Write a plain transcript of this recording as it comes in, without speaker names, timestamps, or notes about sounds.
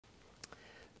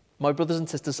My brothers and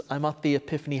sisters, I'm at the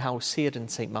Epiphany house here in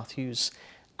St Matthew's,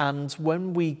 and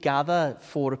when we gather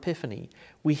for Epiphany,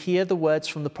 we hear the words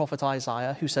from the prophet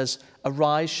Isaiah who says,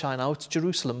 "Arise, shine out,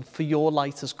 Jerusalem, for your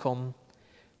light has come."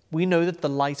 We know that the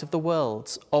light of the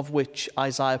world, of which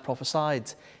Isaiah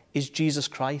prophesied, is Jesus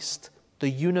Christ, the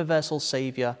universal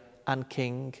Saviour and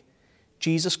King.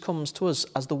 Jesus comes to us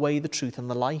as the way, the truth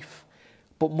and the life.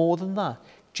 But more than that,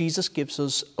 Jesus gives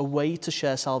us a way to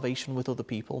share salvation with other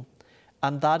people,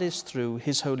 and that is through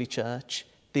his holy church,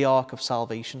 the Ark of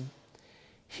Salvation.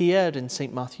 Here in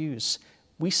St Matthew's,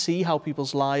 we see how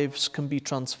people's lives can be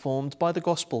transformed by the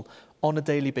gospel on a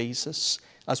daily basis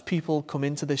as people come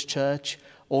into this church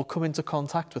or come into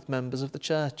contact with members of the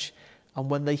church, and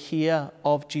when they hear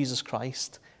of Jesus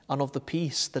Christ and of the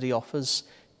peace that he offers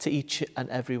to each and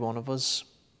every one of us.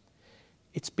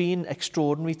 It's been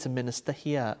extraordinary to minister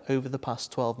here over the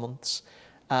past 12 months,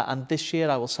 and this year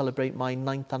I will celebrate my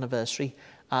 9th anniversary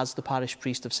as the parish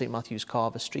priest of St Matthew's,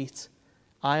 Carver Street.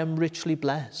 I am richly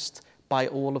blessed by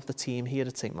all of the team here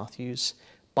at St Matthew's,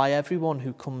 by everyone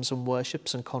who comes and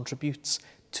worships and contributes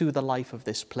to the life of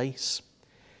this place.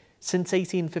 Since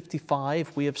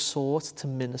 1855, we have sought to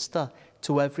minister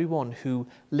to everyone who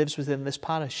lives within this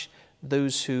parish,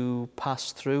 those who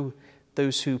pass through,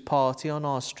 those who party on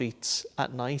our streets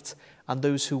at night, and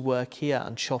those who work here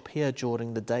and shop here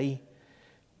during the day.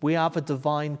 We have a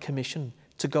divine commission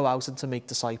to go out and to make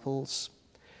disciples.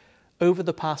 Over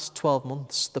the past 12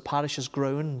 months, the parish has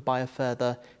grown by a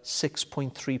further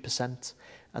 6.3%,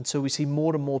 and so we see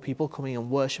more and more people coming and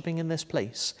worshipping in this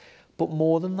place. But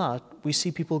more than that, we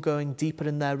see people going deeper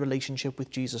in their relationship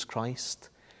with Jesus Christ.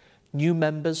 New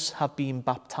members have been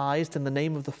baptised in the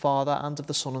name of the Father and of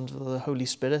the Son and of the Holy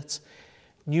Spirit.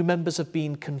 New members have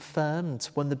been confirmed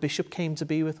when the bishop came to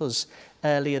be with us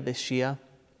earlier this year.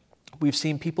 We've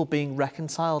seen people being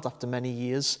reconciled after many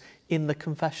years in the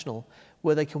confessional,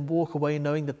 where they can walk away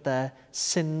knowing that their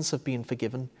sins have been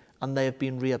forgiven and they have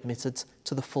been readmitted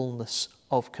to the fullness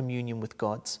of communion with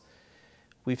God.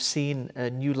 We've seen a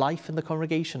new life in the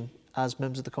congregation as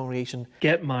members of the congregation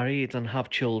get married and have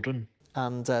children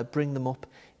and bring them up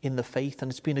in the faith.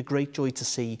 And it's been a great joy to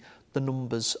see the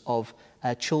numbers of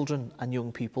children and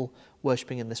young people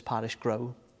worshipping in this parish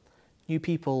grow. New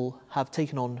people have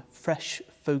taken on fresh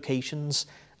vocations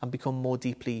and become more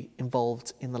deeply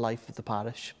involved in the life of the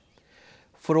parish.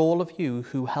 For all of you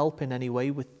who help in any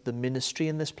way with the ministry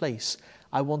in this place,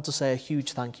 I want to say a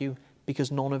huge thank you,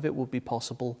 because none of it would be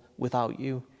possible without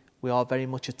you. We are very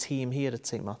much a team here at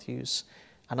St Matthew's,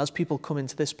 and as people come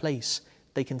into this place,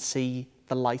 they can see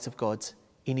the light of God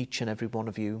in each and every one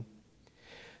of you.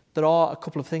 There are a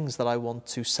couple of things that I want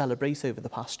to celebrate over the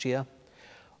past year.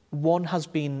 One has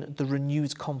been the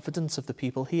renewed confidence of the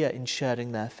people here in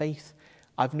sharing their faith.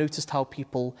 I've noticed how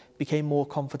people became more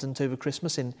confident over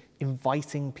Christmas in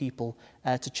inviting people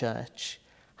to church,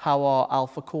 how our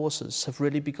Alpha courses have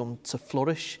really begun to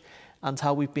flourish, and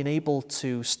how we've been able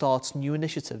to start new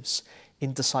initiatives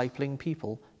in discipling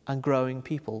people and growing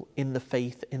people in the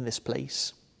faith in this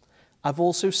place. I've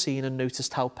also seen and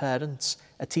noticed how parents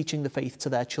are teaching the faith to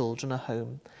their children at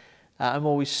home. I'm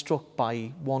always struck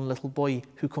by one little boy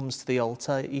who comes to the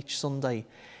altar each Sunday,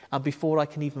 and before I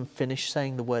can even finish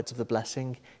saying the words of the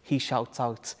blessing, he shouts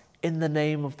out, "In the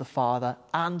name of the Father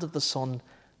and of the Son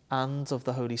and of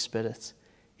the Holy Spirit."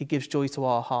 It gives joy to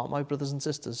our heart, my brothers and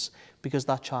sisters, because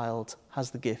that child has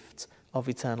the gift of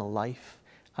eternal life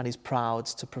and is proud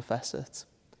to profess it.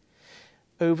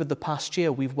 Over the past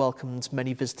year, we've welcomed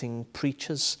many visiting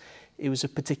preachers. It was a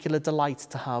particular delight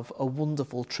to have a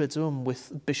wonderful Triduum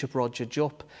with Bishop Roger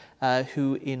Jupp,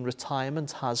 who in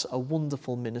retirement has a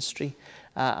wonderful ministry,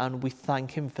 and we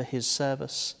thank him for his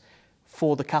service.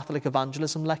 For the Catholic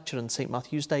Evangelism lecture on St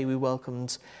Matthew's Day, we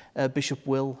welcomed Bishop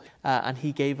Will, and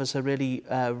he gave us a really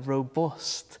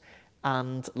robust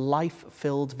and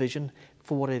life-filled vision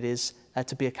for what it is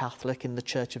to be a Catholic in the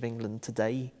Church of England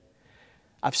today.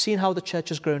 I've seen how the church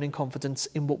has grown in confidence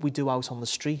in what we do out on the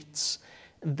streets.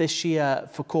 This year,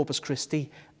 for Corpus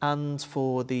Christi and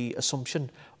for the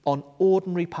Assumption, on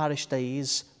ordinary parish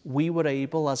days, we were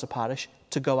able, as a parish,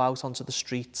 to go out onto the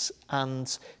streets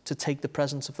and to take the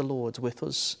presence of the Lord with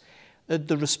us.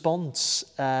 The response,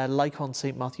 like on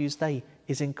St Matthew's Day,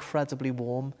 is incredibly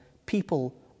warm.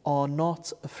 People are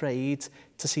not afraid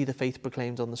to see the faith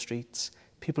proclaimed on the streets.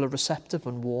 People are receptive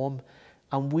and warm,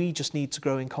 and we just need to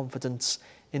grow in confidence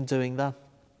in doing that.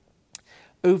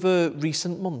 Over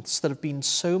recent months, there have been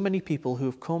so many people who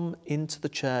have come into the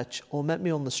church or met me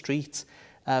on the street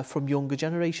from younger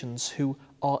generations who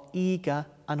are eager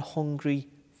and hungry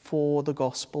for the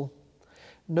gospel.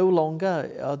 No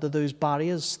longer are there those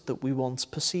barriers that we once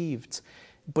perceived.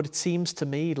 But it seems to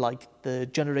me like the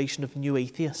generation of new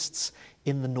atheists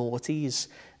in the noughties,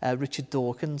 Richard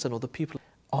Dawkins and other people,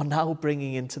 are now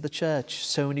bringing into the church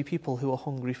so many people who are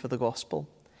hungry for the gospel,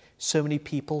 so many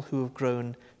people who have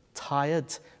grown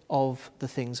tired of the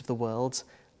things of the world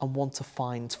and want to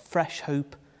find fresh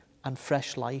hope and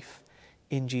fresh life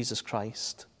in Jesus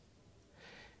Christ.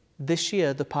 This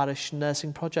year, the parish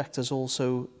nursing project has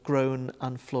also grown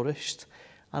and flourished,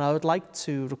 and I would like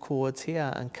to record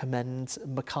here and commend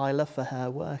Michaela for her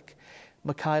work.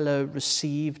 Michaela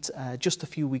received, just a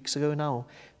few weeks ago now,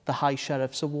 the High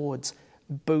Sheriff's Awards,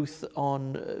 both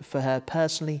for her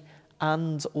personally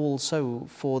and also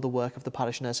for the work of the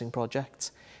parish nursing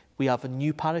project. We have a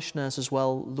new parish nurse as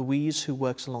well, Louise, who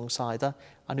works alongside her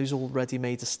and who's already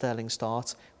made a sterling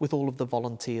start with all of the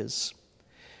volunteers.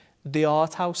 The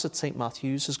art house at St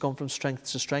Matthew's has gone from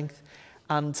strength to strength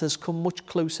and has come much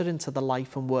closer into the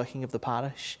life and working of the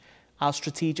parish. Our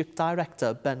strategic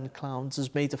director, Ben Clowns,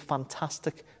 has made a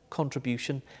fantastic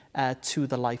contribution to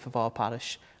the life of our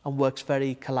parish and works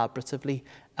very collaboratively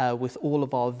with all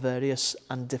of our various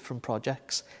and different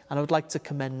projects. And I would like to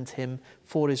commend him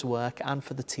for his work and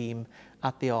for the team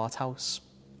at the art house.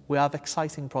 We have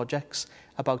exciting projects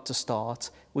about to start,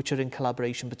 which are in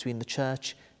collaboration between the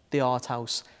church, the art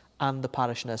house, and the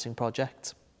parish nursing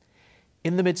project.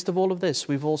 In the midst of all of this,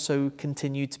 we've also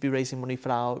continued to be raising money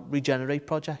for our Regenerate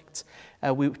project,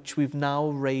 which we've now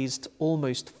raised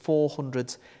almost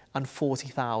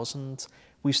 440,000.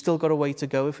 We've still got a way to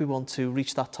go if we want to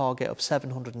reach that target of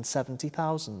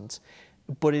 770,000,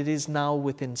 but it is now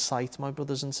within sight, my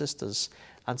brothers and sisters,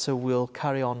 and so we'll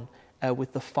carry on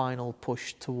with the final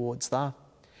push towards that.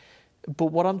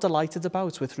 But what I'm delighted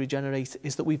about with Regenerate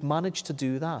is that we've managed to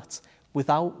do that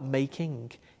without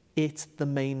making it the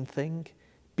main thing,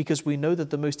 because we know that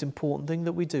the most important thing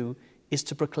that we do is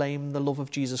to proclaim the love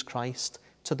of Jesus Christ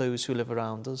to those who live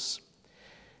around us.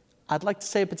 I'd like to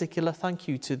say a particular thank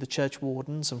you to the church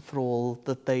wardens and for all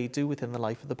that they do within the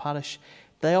life of the parish.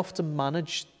 They often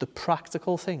manage the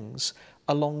practical things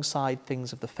alongside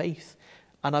things of the faith,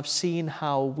 and I've seen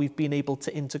how we've been able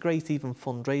to integrate even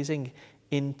fundraising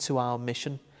into our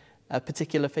mission. A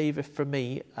particular favourite for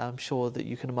me, I'm sure that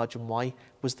you can imagine why,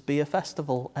 was the Beer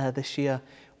Festival this year,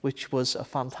 which was a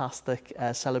fantastic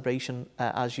celebration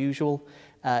as usual.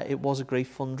 It was a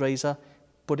great fundraiser,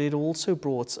 but it also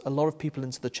brought a lot of people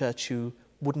into the church who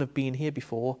wouldn't have been here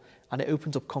before, and it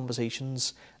opened up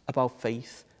conversations about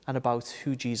faith and about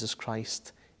who Jesus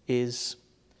Christ is.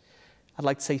 I'd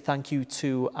like to say thank you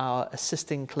to our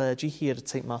assisting clergy here at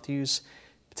St Matthew's,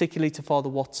 particularly to Father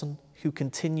Watson, who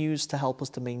continues to help us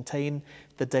to maintain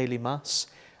the daily Mass,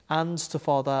 and to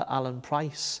Father Alan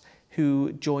Price,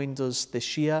 who joined us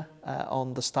this year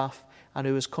on the staff and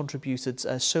who has contributed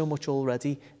so much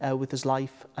already with his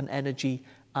life and energy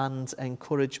and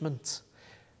encouragement.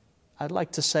 I'd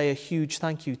like to say a huge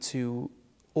thank you to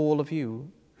all of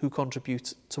you who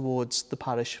contribute towards the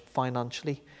parish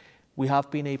financially. We have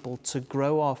been able to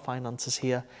grow our finances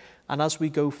here, and as we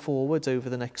go forward over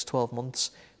the next 12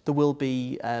 months, there will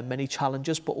be many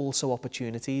challenges but also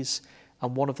opportunities,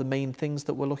 and one of the main things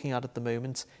that we're looking at the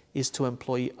moment is to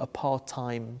employ a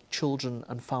part-time children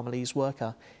and families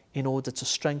worker in order to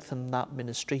strengthen that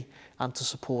ministry and to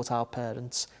support our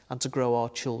parents and to grow our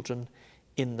children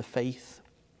in the faith.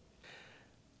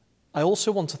 I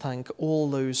also want to thank all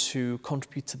those who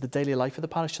contribute to the daily life of the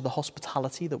parish, to the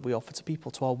hospitality that we offer to people,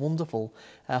 to our wonderful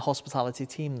hospitality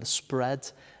team, the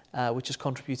Spread, which has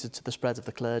contributed to the spread of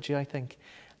the clergy, I think.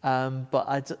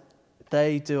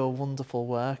 They do a wonderful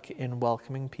work in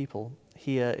welcoming people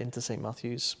here into St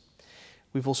Matthew's.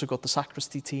 We've also got the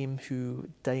sacristy team who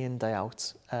day in, day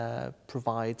out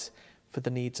provide for the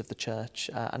needs of the church.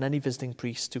 And any visiting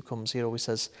priest who comes here always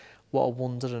says what a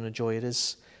wonder and a joy it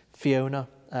is. Fiona,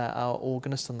 our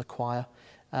organist, and the choir,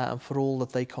 and for all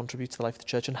that they contribute to the life of the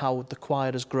church, and how the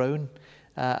choir has grown,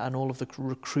 and all of the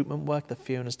recruitment work that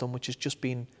Fiona's done, which has just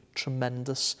been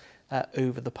tremendous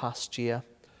over the past year.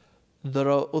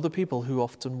 There are other people who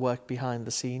often work behind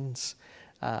the scenes.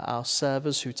 Our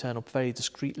servers who turn up very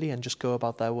discreetly and just go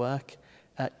about their work.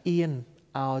 Ian,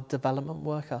 our development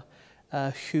worker,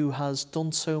 who has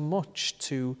done so much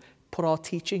to put our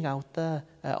teaching out there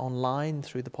online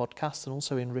through the podcast and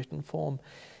also in written form,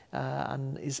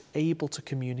 and is able to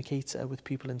communicate with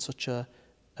people in such a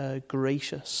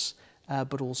gracious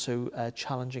but also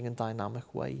challenging and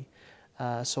dynamic way.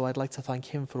 So I'd like to thank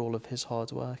him for all of his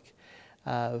hard work.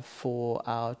 For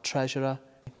our treasurer,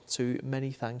 to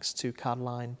many thanks to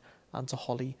Caroline and to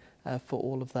Holly for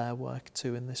all of their work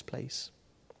too in this place.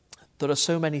 There are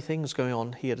so many things going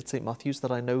on here at St Matthew's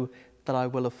that I know that I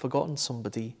will have forgotten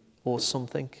somebody or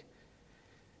something.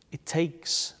 It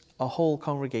takes a whole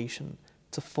congregation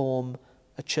to form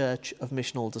a church of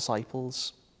missional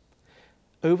disciples.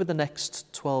 Over the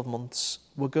next 12 months,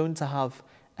 we're going to have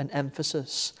an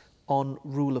emphasis on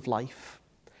rule of life,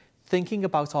 thinking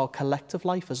about our collective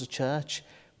life as a church,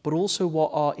 but also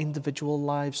what our individual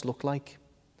lives look like.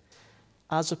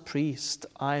 As a priest,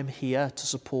 I am here to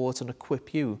support and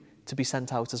equip you to be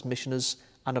sent out as missioners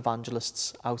and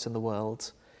evangelists out in the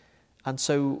world. And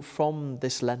so from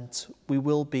this Lent, we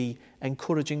will be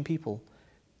encouraging people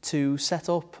to set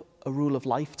up a rule of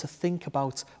life, to think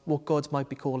about what God might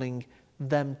be calling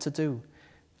them to do,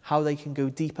 how they can go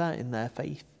deeper in their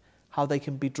faith, how they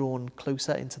can be drawn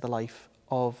closer into the life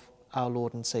of our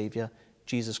Lord and Saviour,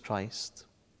 Jesus Christ.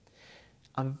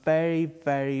 I'm very,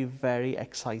 very, very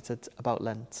excited about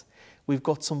Lent. We've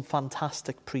got some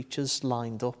fantastic preachers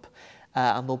lined up,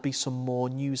 and there'll be some more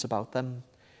news about them.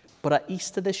 But at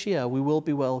Easter this year, we will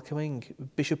be welcoming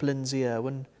Bishop Lindsay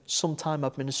Irwin, sometime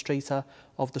administrator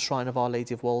of the Shrine of Our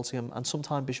Lady of Walsingham and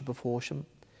sometime Bishop of Horsham.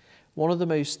 One of the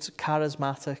most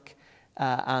charismatic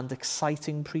and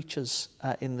exciting preachers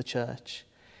in the church.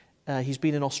 He's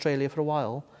been in Australia for a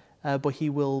while, but he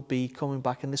will be coming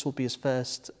back, and this will be his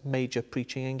first major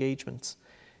preaching engagement.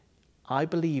 I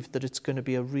believe that it's going to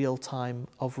be a real time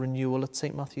of renewal at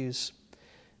St. Matthew's.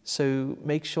 So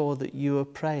make sure that you are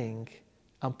praying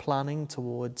and planning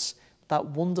towards that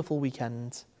wonderful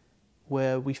weekend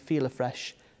where we feel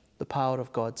afresh the power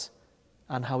of God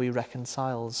and how he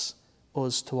reconciles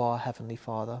us to our Heavenly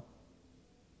Father.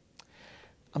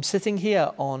 I'm sitting here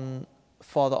on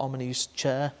Father Omini's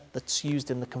chair that's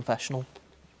used in the confessional.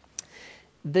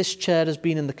 This chair has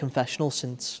been in the confessional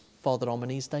since Father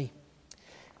Omini's day.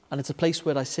 And it's a place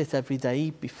where I sit every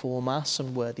day before Mass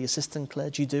and where the assistant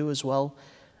clergy do as well,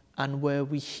 and where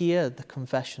we hear the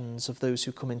confessions of those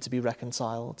who come in to be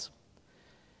reconciled.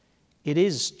 It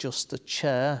is just a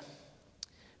chair,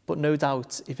 but no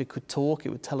doubt if it could talk, it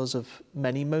would tell us of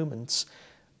many moments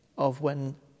of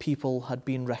when people had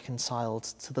been reconciled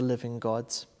to the living God.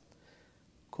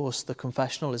 Of course, the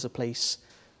confessional is a place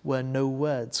where no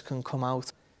words can come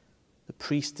out. The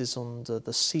priest is under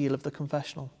the seal of the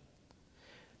confessional.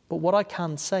 But what I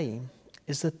can say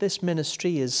is that this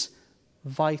ministry is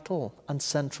vital and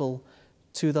central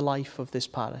to the life of this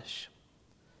parish.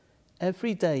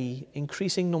 Every day,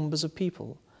 increasing numbers of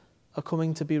people are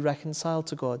coming to be reconciled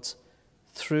to God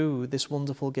through this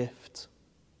wonderful gift.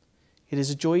 It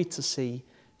is a joy to see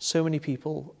so many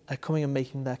people are coming and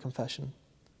making their confession.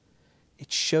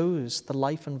 It shows the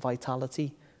life and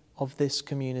vitality of this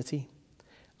community,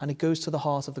 and it goes to the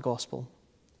heart of the gospel.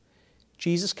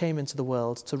 Jesus came into the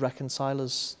world to reconcile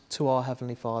us to our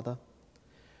Heavenly Father.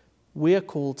 We are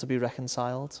called to be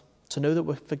reconciled, to know that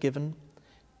we're forgiven,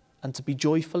 and to be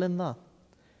joyful in that,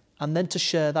 and then to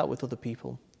share that with other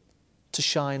people, to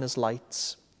shine as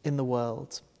lights in the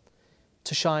world,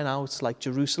 to shine out like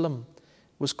Jerusalem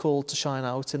was called to shine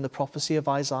out in the prophecy of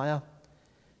Isaiah,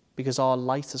 because our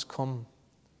light has come,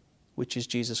 which is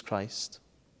Jesus Christ.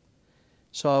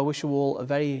 So I wish you all a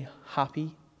very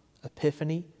happy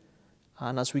Epiphany,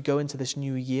 and as we go into this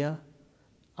new year,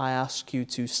 I ask you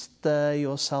to stir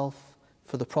yourself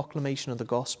for the proclamation of the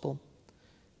gospel,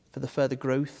 for the further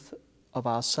growth of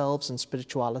ourselves in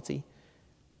spirituality,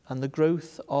 and the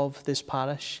growth of this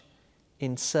parish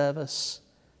in service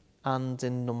and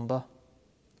in number.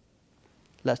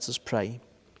 Let us pray.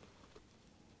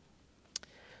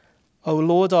 O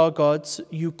Lord our God,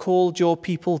 you called your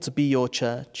people to be your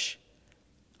church.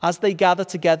 As they gather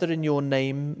together in your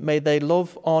name, may they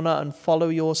love, honour and follow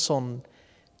your Son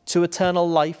to eternal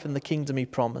life in the kingdom he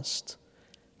promised.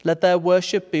 Let their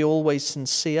worship be always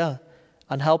sincere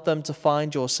and help them to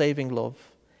find your saving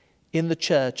love in the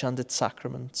church and its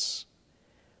sacraments.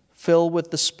 Fill with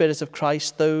the Spirit of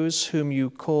Christ those whom you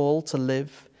call to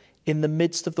live in the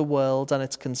midst of the world and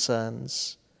its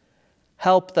concerns.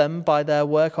 Help them by their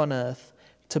work on earth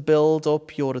to build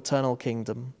up your eternal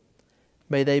kingdom.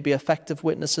 May they be effective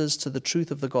witnesses to the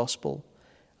truth of the gospel,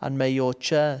 and may your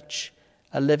church,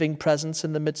 a living presence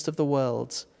in the midst of the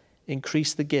world,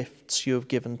 increase the gifts you have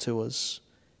given to us,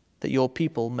 that your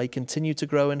people may continue to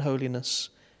grow in holiness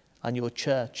and your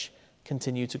church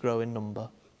continue to grow in number.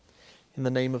 In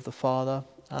the name of the Father,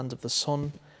 and of the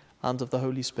Son, and of the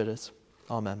Holy Spirit.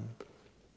 Amen.